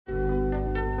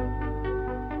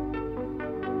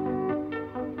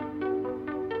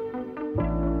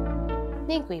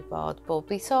Ni'n gwybod bod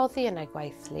buddsoddi yn ei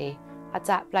gweithlu a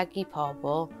datblygu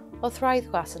pobl o thraidd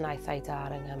gwasanaethau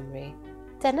dar yng Nghymru.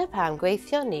 Dyna pam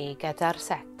gweithio ni gyda'r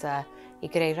sector i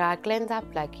greu rhaglen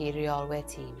datblygu rheolwyr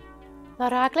tîm.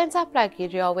 Mae rhaglen datblygu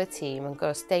rheolwyr tîm yn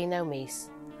gwrs 19 mis,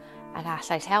 a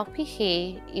gallaill helpu chi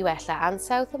i wella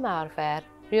ansawdd ymarfer,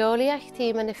 rheoli eich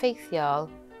tîm yn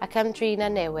effeithiol ac ymdrin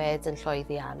â newid yn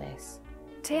llwyddiannus.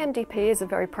 TMDP is a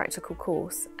very practical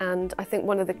course, and I think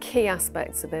one of the key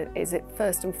aspects of it is it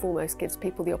first and foremost gives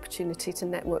people the opportunity to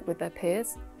network with their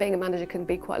peers. Being a manager can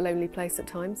be quite a lonely place at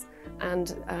times,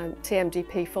 and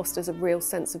TMDP fosters a real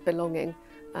sense of belonging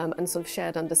and sort of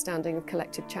shared understanding of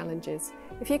collective challenges.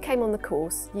 If you came on the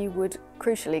course, you would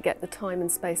crucially get the time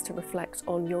and space to reflect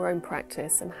on your own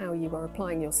practice and how you are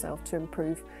applying yourself to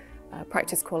improve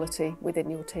practice quality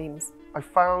within your teams. I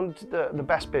found the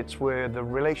best bits were the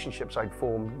relationships I'd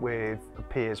formed with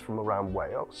peers from around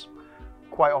Wales.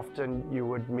 Quite often you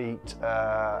would meet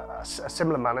a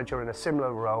similar manager in a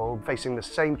similar role, facing the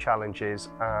same challenges,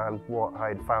 and what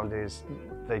I'd found is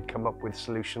they'd come up with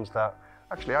solutions that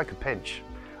actually I could pinch,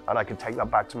 and I could take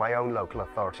that back to my own local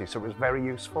authority. So it was very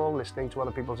useful listening to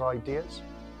other people's ideas.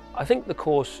 I think the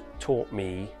course taught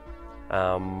me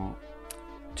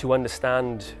to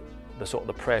understand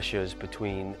the pressures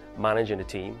between managing a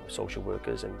team of social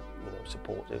workers and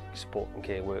support and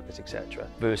care workers, etc.,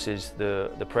 versus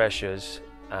the pressures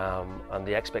and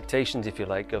the expectations, if you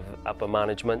like, of upper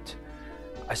management.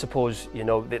 I suppose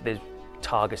there's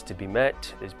targets to be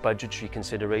met, there's budgetary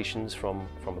considerations from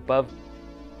above,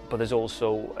 but there's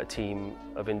also a team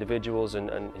of individuals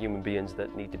and human beings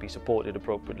that need to be supported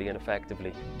appropriately and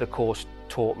effectively. The course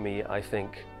taught me, I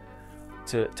think,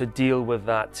 to deal with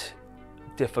that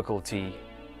difficulty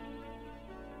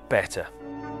better.